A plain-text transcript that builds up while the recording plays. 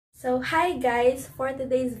So, hi guys! For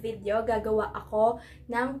today's video, gagawa ako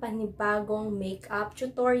ng panibagong makeup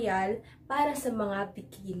tutorial para sa mga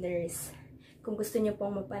beginners. Kung gusto niyo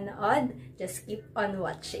pong mapanood, just keep on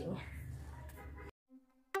watching.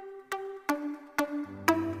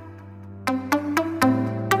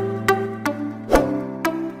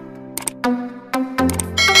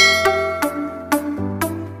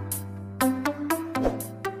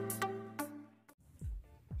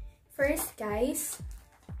 First guys,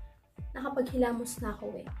 nakapaghilamos na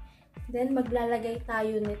ako eh. Then, maglalagay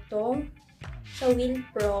tayo nitong Shawil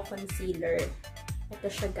Pro Concealer. Ito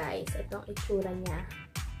siya guys. Ito ang itsura niya.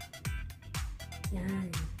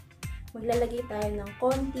 Yan. Maglalagay tayo ng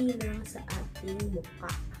konti lang sa ating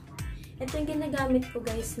mukha. Ito yung ginagamit ko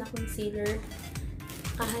guys na concealer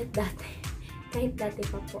kahit dati. Kahit dati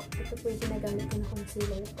pa po. Ito po yung ginagamit ko na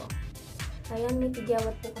concealer ko. Ayan, may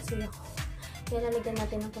tigyawat po kasi ako. Kaya lalagyan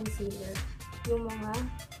natin ng concealer. Yung mga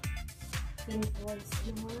pimples.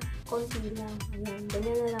 Yung mga konti lang. Ayan.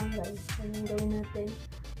 Ganyan na lang guys. Ganyan gawin natin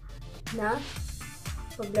na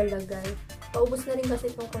paglalagay. Paubos na rin kasi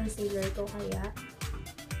itong concealer ko. Kaya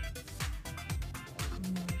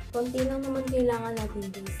konti lang naman kailangan natin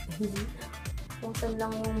guys. Kung saan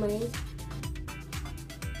lang yung may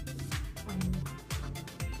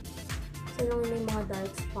lang may mga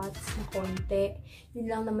dark spots na konti. Yun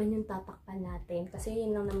lang naman yung tatakpan natin. Kasi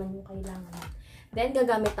yun lang naman yung kailangan. Then,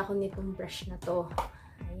 gagamit ako nitong brush na to.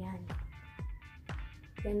 Ayan.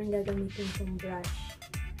 Yan ang gagamitin kong brush.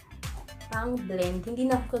 Pang blend. Hindi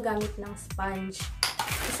na ako gagamit ng sponge.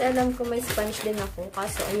 Kasi alam ko may sponge din ako.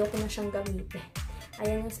 Kaso ayoko na siyang gamitin.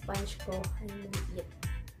 Ayan yung sponge ko. Ayan yung liit.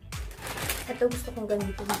 Ito gusto kong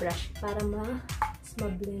gamitin brush para mas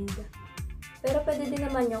ma-blend. Pero pwede din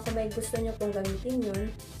naman yun, kung may gusto nyo pong gamitin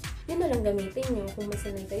yun, yun na lang gamitin nyo kung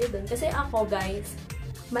masanay kayo dun. Kasi ako guys,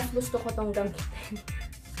 mas gusto ko tong gamitin.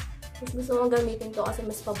 Mas gusto kong gamitin to kasi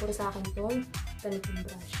mas pabor sa akin tong ganitong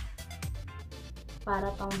brush.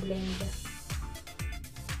 Para pang blend.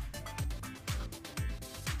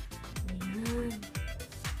 Ayan.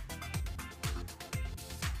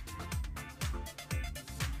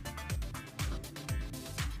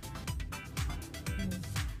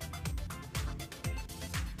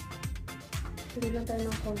 Hindi lang tayo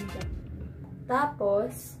ng konti.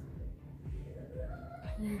 Tapos,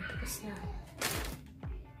 ayan, tapos na.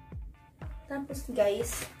 Tapos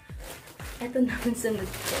guys, eto naman sunod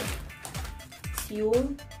ko.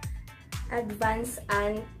 Yung Advance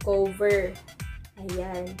and Cover.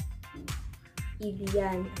 Ayan. EB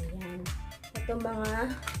yan. Ayan. Ito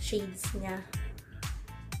mga shades niya.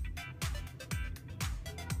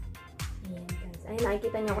 Ayan guys. Ayan,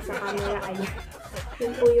 nakikita niyo ako sa camera. Ayan.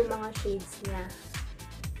 Yun po yung mga shades niya.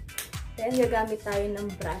 Then, gagamit tayo ng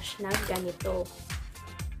brush na ganito.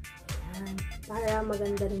 Ayan. Para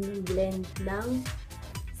maganda rin yung blend ng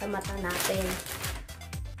sa mata natin.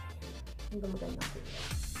 Hindi maganda ko.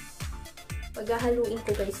 Paghahaluin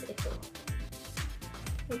ko guys ito.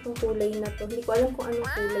 Itong kulay na to. Hindi ko alam kung anong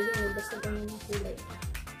kulay yun. Basta ganun yung kulay.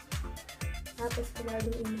 Tapos,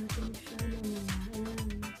 paghahaluin natin siya. Ayan.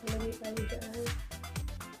 Palagay tayo dyan.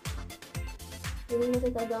 Hindi na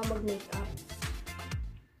talaga ako mag-makeup.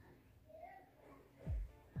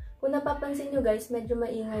 Kung napapansin nyo guys, medyo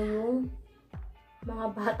maingay yung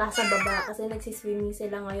mga bata sa baba kasi nagsiswimming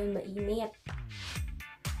sila ngayon, mainit.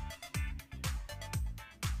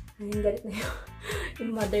 Ayun, galit na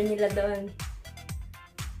yung mother nila doon.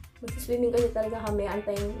 Magsiswimming kasi talaga kami,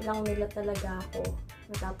 antayin lang nila talaga ako.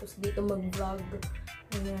 Matapos dito mag-vlog.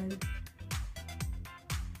 Ayan.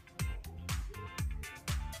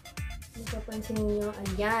 Napapansin niyo,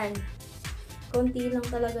 ayan. Konti lang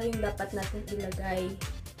talaga yung dapat natin ilagay.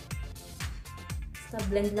 Basta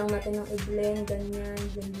blend lang natin ng i-blend. Ganyan.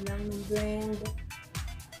 Blend lang ng blend.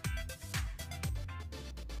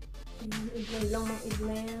 Ayan, i-blend lang ng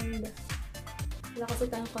i-blend. Wala kasi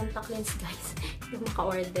tayong contact lens guys. Yung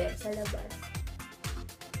maka-order sa labas.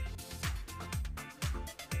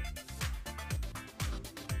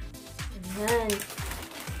 Ayan.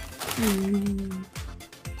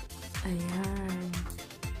 Ayan.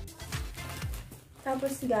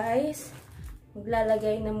 Tapos guys,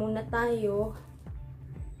 maglalagay na muna tayo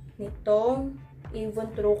nitong Avon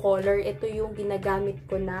True Color. Ito yung ginagamit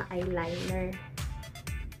ko na eyeliner.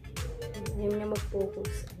 Ayaw niya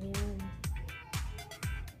mag-focus. Ayan.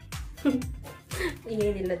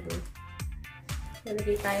 Ingay nila dun.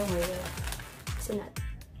 Lalagay tayo ngayon. Kasi natin.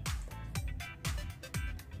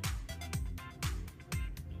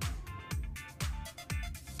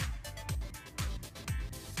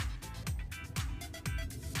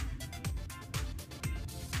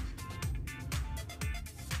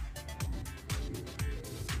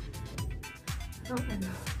 Ang ano.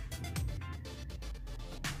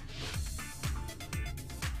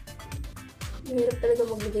 Mahirap talaga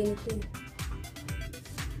maglagay nito eh.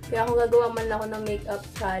 Kaya kung gagawa man lang ako ng makeup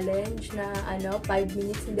challenge na 5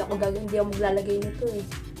 minutes, hindi ako maglalagay nito eh.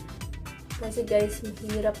 Kasi guys,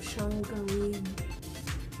 mahirap siyang gawin.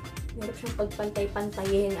 Mahirap siyang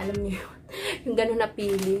pagpantay-pantayin. Alam niyo yun? Yung gano'n na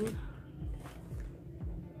feeling.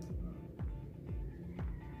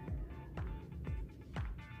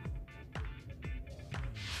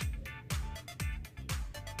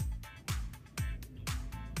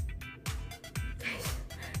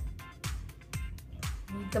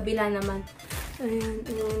 Kabila naman. Ayan,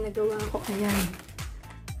 yung nagawa ko. Ayan.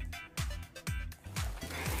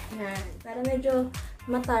 Ayan. Para medyo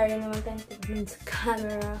matari naman tayong tignan sa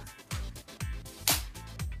camera.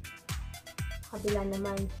 Kabila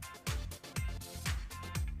naman.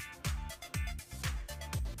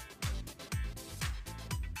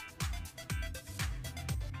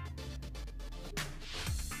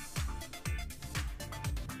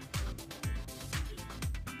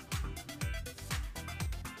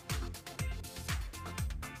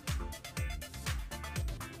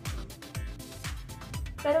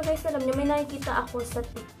 Pero guys, alam nyo, may nakikita ako sa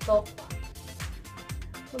TikTok.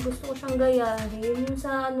 So, gusto ko siyang gayahin. Yung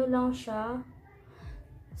sa lang siya.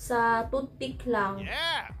 Sa toothpick lang.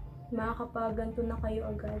 Yeah! Makakapaganto na kayo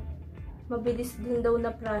agad. Mabilis din daw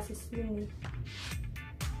na process yun eh.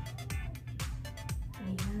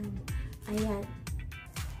 Ayan. Ayan.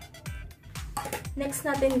 Next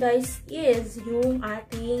natin guys is yung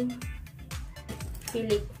ating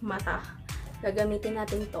pilik mata. Gagamitin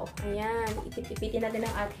natin to. Ayan. Ipipitin natin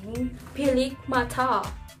ang ating pilik mata.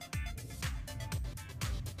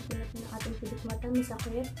 Ipipitin natin ang ating pilik mata.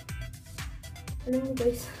 Masakit. Alam mo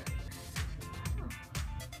guys.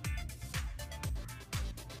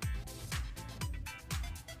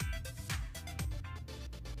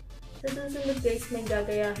 Sa susunod guys, may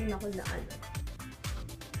gagayahin ako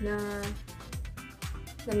na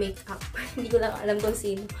makeup. Hindi ko lang alam kung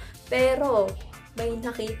sino. Pero, may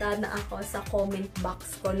nakita na ako sa comment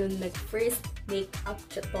box ko nung nag-first makeup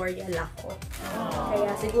tutorial ako.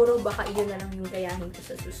 Kaya siguro baka iyon na lang yung gayahin ko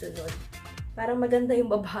sa susunod. Parang maganda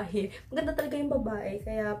yung babae. Maganda talaga yung babae.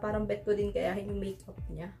 Kaya parang bet ko din gayahin yung makeup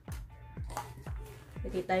niya.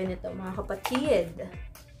 Lagay tayo nito mga kapatid.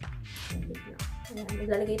 Ayan,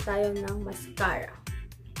 maglalagay tayo ng mascara.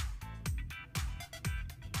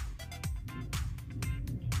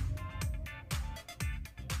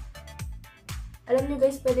 Alam nyo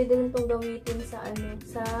guys, pwede din itong gamitin sa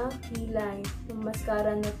sa kilay. Yung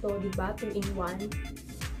mascara na to, di ba? 2-in-1.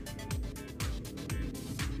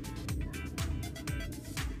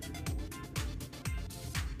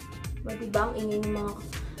 Diba, ang ingay ng mga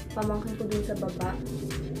pamangkin ko dun sa baba.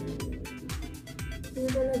 Hindi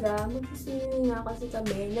talaga, magsisingin nga kasi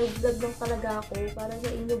kami. Nag-vlog lang talaga ako para sa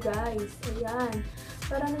inyo guys. Ayan.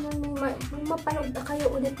 Para naman may mapanood na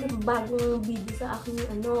kayo ulit ng bagong video sa aking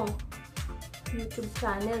YouTube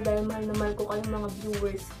channel dahil mahal na mahal ko kayong mga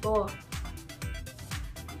viewers ko.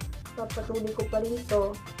 Papatuloy ko pa rin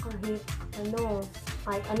to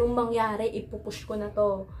kahit anong mangyari, ipupush ko na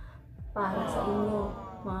to para sa inyo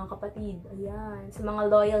mga kapatid. Ayan, sa mga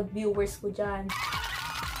loyal viewers ko dyan.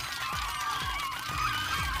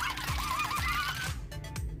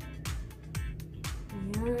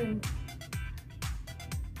 Ayan.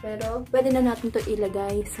 Pero pwede na natin to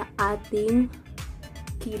ilagay sa ating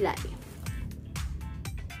kilay.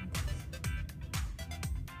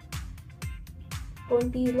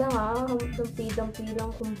 Konti lang ha, dampi-dampi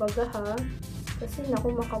kumbaga ha. Kasi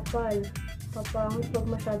naku makapal. Papangit pag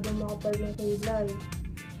masyadong makapal ng kilay.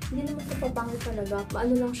 Hindi naman sa papangit talaga.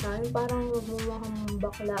 Paano lang siya, yung parang magmumukhang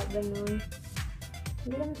bakla, ganun.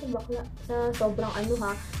 Hindi naman sa bakla. Sa sobrang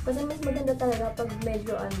ha. Kasi mas maganda talaga pag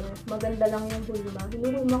medyo maganda lang yung hulma.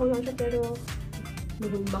 Hinuhulma ko lang siya pero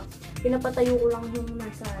pinapatayo ko lang yung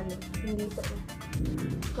nasa hindi ito.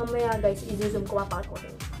 Kamaya guys, i-zoom ko papakot ko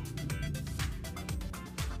rin.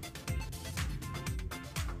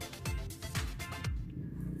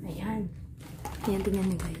 Ayan, tingnan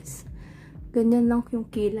nyo guys. Ganyan lang yung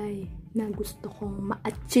kilay na gusto kong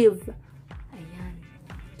ma-achieve. Ayan.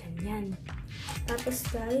 Ganyan. Tapos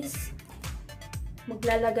guys,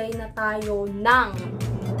 maglalagay na tayo ng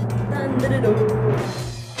maglalagay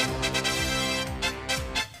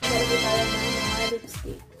tayo ng mga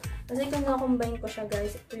lipstick. Kasi kung na-combine ko siya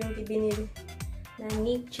guys, ito yung ibinili na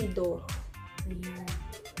Nichido. Ayan.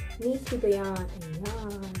 Nichido yan.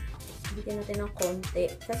 Ayan. Bigyan natin ng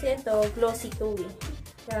konti. Kasi ito, glossy to eh.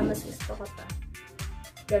 Kaya mas gusto ko ito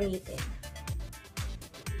gamitin.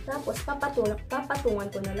 Tapos,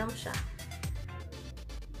 papatungan ko na lang siya.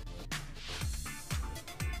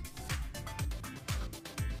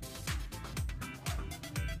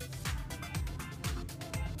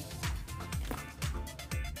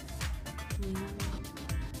 Ayan.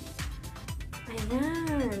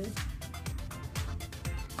 Ayan.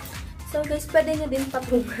 So guys, pwede nyo din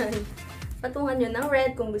patungan. Patungan nyo ng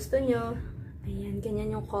red kung gusto nyo. Ayan,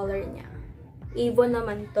 ganyan yung color niya. Avon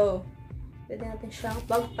naman to. Pwede natin siyang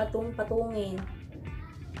pagpatung-patungin.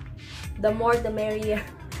 The more, the merrier.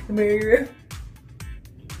 The merrier.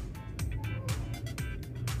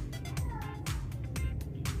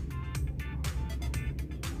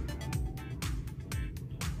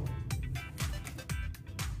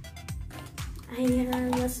 Ayan,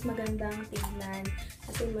 mas magandang tingnan.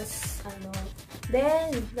 Kasi mas,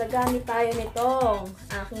 Then, gagamit tayo nitong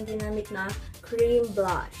aking ginamit na cream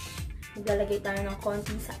blush. Maglalagay tayo ng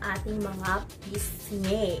konti sa ating mga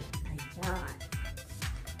pisngi. Ayan.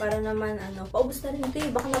 Para naman, paubos na rin ito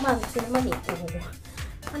eh. Baka naman, kasi naman eh.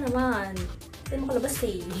 Baka naman. Hindi makalabas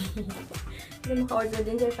eh. Hindi maka-order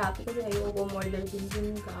din sa Shopee kasi ayoko order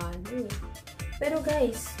din kaano eh. Pero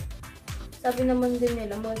guys, sabi naman din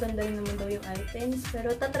nila, maganda rin naman daw yung items.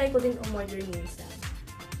 Pero tatry ko din umorder minsan.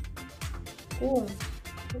 Kung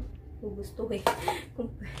gusto eh. Kung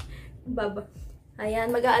baba.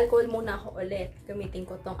 Ayan, mag-alcohol muna ako ulit. Gamitin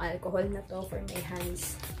ko tong alcohol na to for my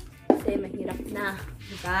hands. Kasi mahirap na.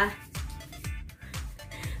 Diba?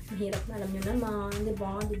 Mahirap na, alam nyo naman.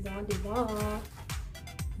 Diba? Diba? Diba?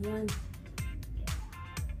 Ayan.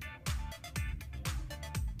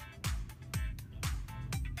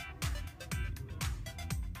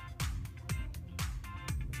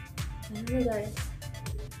 Ayan na guys.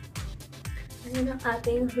 Ayan ang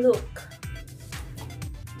ating look.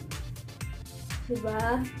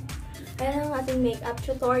 Diba? Ayan ang ating makeup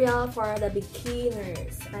tutorial for the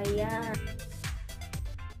beginners. Ayan.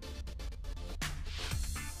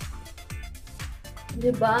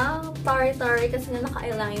 Diba? Tari-tari kasi nga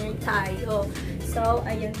naka-eyeliner tayo. So,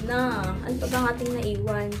 ayan na. Ano pa bang ating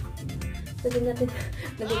naiwan? Pwede natin,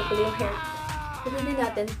 nagulat ko yung hair.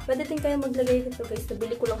 Pwede din kayo maglagay dito guys.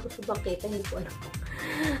 Nabili ko lang ito sa bakita. Hindi ko alam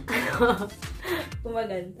kung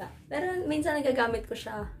maganda. Pero minsan nagagamit ko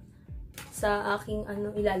siya sa aking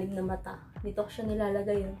ilalim na mata. Dito ko siya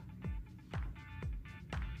nilalagay yun.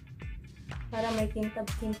 Para may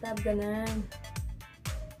kintab-kintab, ganan.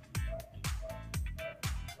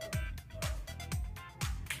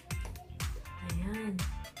 Ayan.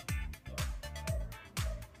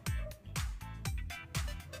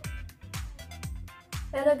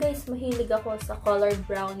 Pero guys, mahilig ako sa color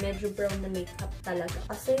brown. Medyo brown na makeup talaga.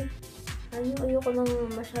 Kasi, ayoko nang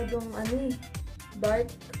masyadong,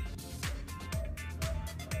 dark.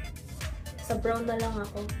 Sa brown na lang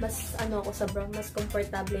ako. Mas, ako sa brown. Mas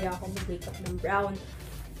comfortable ako mag-makeup ng brown.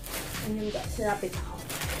 Ayun guys, sinapit ako.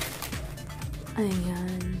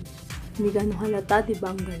 Ayan. Hindi gano'ng halata,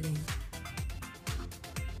 diba? Ang galing.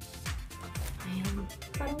 Ayan.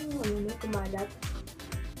 Parang, kumalat.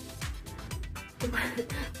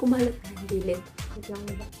 Kumalat na ang gilid. Wait lang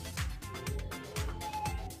ba?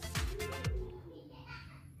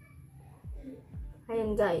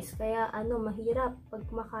 Ayan guys. Kaya, mahirap pag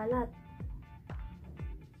makalat.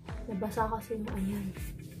 Nabasa kasi yung ayan.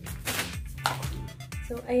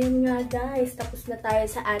 So, ayan nga guys. Tapos na tayo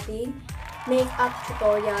sa ating makeup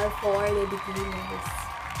tutorial for the beginners.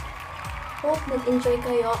 Hope nag-enjoy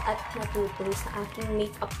kayo at natuto sa aking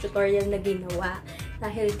makeup tutorial na ginawa.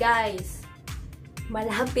 Dahil guys,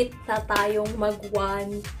 malapit na tayong mag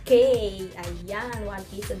 1K. Ayan,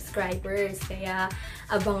 1K subscribers. Kaya,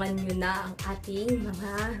 abangan nyo na ang ating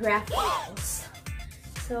mga raffles.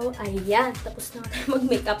 So, ayan. Tapos na tayo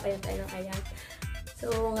mag-makeup. Ayan. So,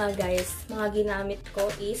 nga guys, mga ginamit ko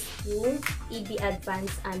is yung EB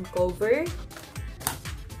Advanced Uncover,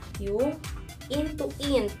 yung In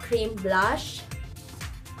Cream Blush,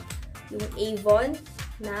 yung Avon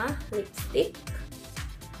na lipstick,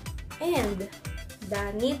 and the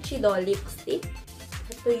Nichido lipstick.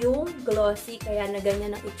 Ito yung glossy, kaya na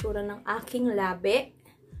ganyan ang itsura ng aking labi.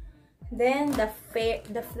 Then, the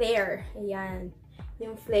flare. Ayan.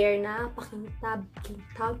 Yung flare na pakintab,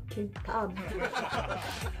 kintab.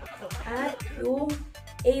 At yung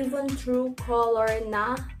Avon True Color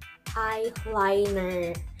na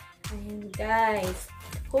eyeliner. Ayan guys.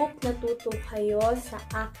 Hope natuto kayo sa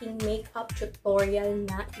aking makeup tutorial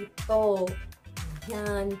na ito.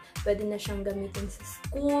 Ayan. Pwede na siyang gamitin sa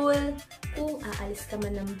school. Kung aalis ka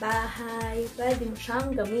man ng bahay. Pwede mo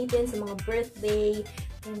siyang gamitin sa mga birthday.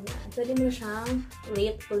 Ayan. Pwede mo na siyang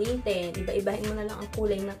ulitin. Iba-ibahin mo na lang ang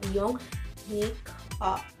kulay ng iyong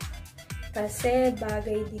makeup. Kasi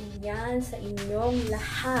bagay din yan sa inyong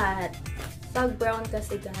lahat. Pag brown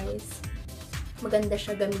kasi guys, maganda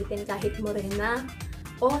siya gamitin kahit morena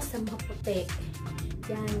o sa maputi.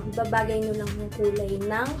 Yan. Ibabagay nyo lang yung kulay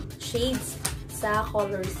ng shades sa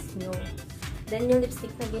colors nyo. Then, yung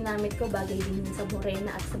lipstick na ginamit ko, bagay din yun sa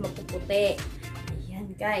morena at sa mapuputi.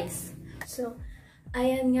 Ayan, guys. So,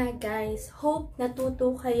 ayan nga, guys. Hope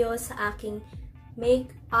natuto kayo sa aking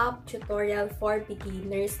makeup tutorial for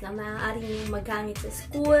beginners na maaari niyong magamit sa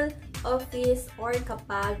school, office, or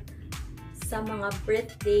kapag sa mga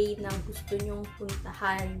birthday na gusto nyong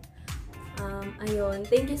puntahan. Ayun.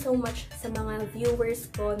 Thank you so much sa mga viewers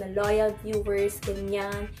ko, na loyal viewers,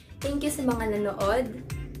 ganyan. Thank you sa mga nanood.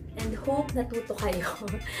 And hope natuto kayo.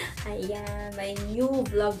 Ayan, may new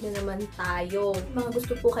vlog na naman tayo. Mga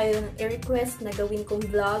gusto po kayo ng i-request na gawin kong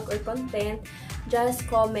vlog or content, just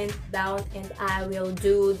comment down and I will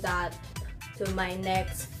do that to my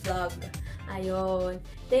next vlog. Ayun.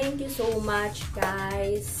 Thank you so much,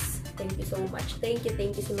 guys. Thank you so much. Thank you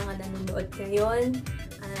sa mga nanonood ngayon.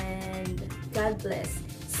 And God bless.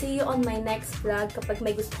 See you on my next vlog. Kapag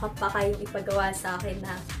may gusto ka pa kayong ipagawa sa akin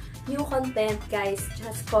na new content, guys,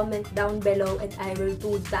 just comment down below and I will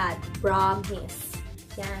do that. Promise.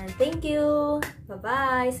 Yan. Thank you.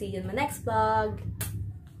 Bye-bye. See you in my next vlog.